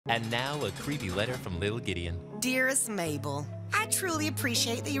And now a creepy letter from little Gideon. Dearest Mabel, I truly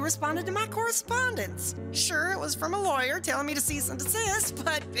appreciate that you responded to my correspondence. Sure, it was from a lawyer telling me to cease and desist,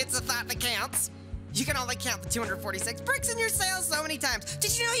 but it's a thought that counts. You can only count the 246 bricks in your cells so many times.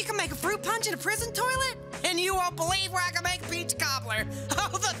 Did you know you can make a fruit punch in a prison toilet? And you won't believe where I can make peach cobbler. Oh,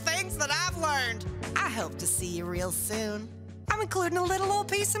 the things that I've learned. I hope to see you real soon. I'm including a little old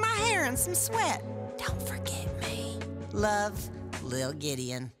piece of my hair and some sweat. Don't forget me. Love, Lil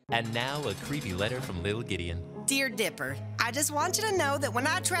Gideon. And now a creepy letter from little Gideon. Dear Dipper, I just want you to know that when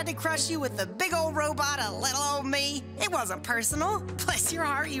I tried to crush you with the big old robot of little old me, it wasn't personal. Bless your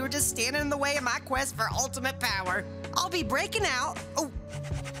heart, you were just standing in the way of my quest for ultimate power. I'll be breaking out,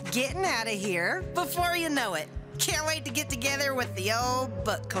 getting out of here before you know it. Can't wait to get together with the old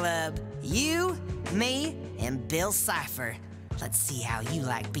book club. You, me, and Bill Cipher. Let's see how you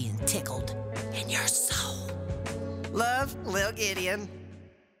like being tickled in your soul. Love, Lil Gideon.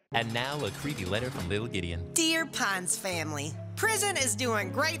 And now a creepy letter from little Gideon. Dear Pines family, prison is doing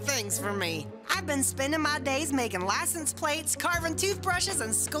great things for me. I've been spending my days making license plates, carving toothbrushes,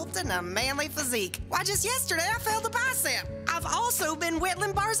 and sculpting a manly physique. Why, just yesterday I failed a bicep. I've also been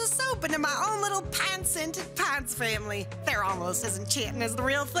whittling bars of soap into my own little pine-scented Pines family. They're almost as enchanting as the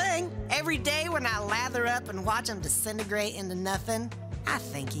real thing. Every day when I lather up and watch them disintegrate into nothing, I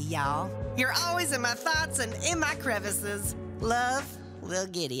think of y'all. You're always in my thoughts and in my crevices. Love, Lil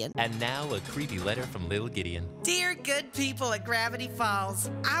Gideon. And now a creepy letter from little Gideon. Dear good people at Gravity Falls,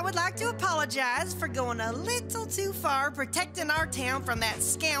 I would like to apologize for going a little too far protecting our town from that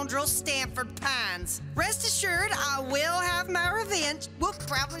scoundrel Stanford Pines. Rest assured, I will have my revenge. Whoop,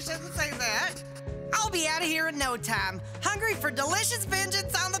 probably shouldn't say that. I'll be out of here in no time, hungry for delicious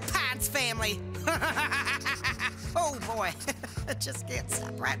vengeance on the Pines family. Oh boy, I just can't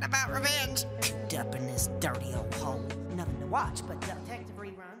stop writing about revenge. Cooped up in this dirty old hole. Nothing to watch but detective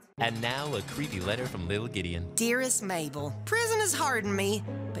reruns. And now a creepy letter from little Gideon. Dearest Mabel, prison has hardened me,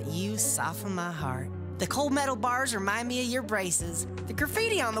 but you soften my heart. The cold metal bars remind me of your braces. The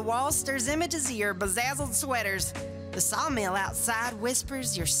graffiti on the wall stirs images of your bezazzled sweaters. The sawmill outside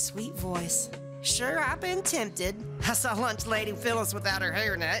whispers your sweet voice. Sure, I've been tempted. I saw lunch lady Phyllis without her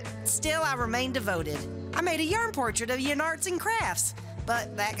hairnet. Still, I remain devoted. I made a yarn portrait of you in arts and crafts,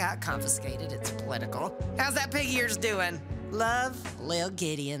 but that got confiscated. It's political. How's that pig of yours doing? Love, Lil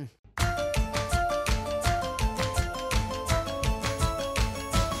Gideon.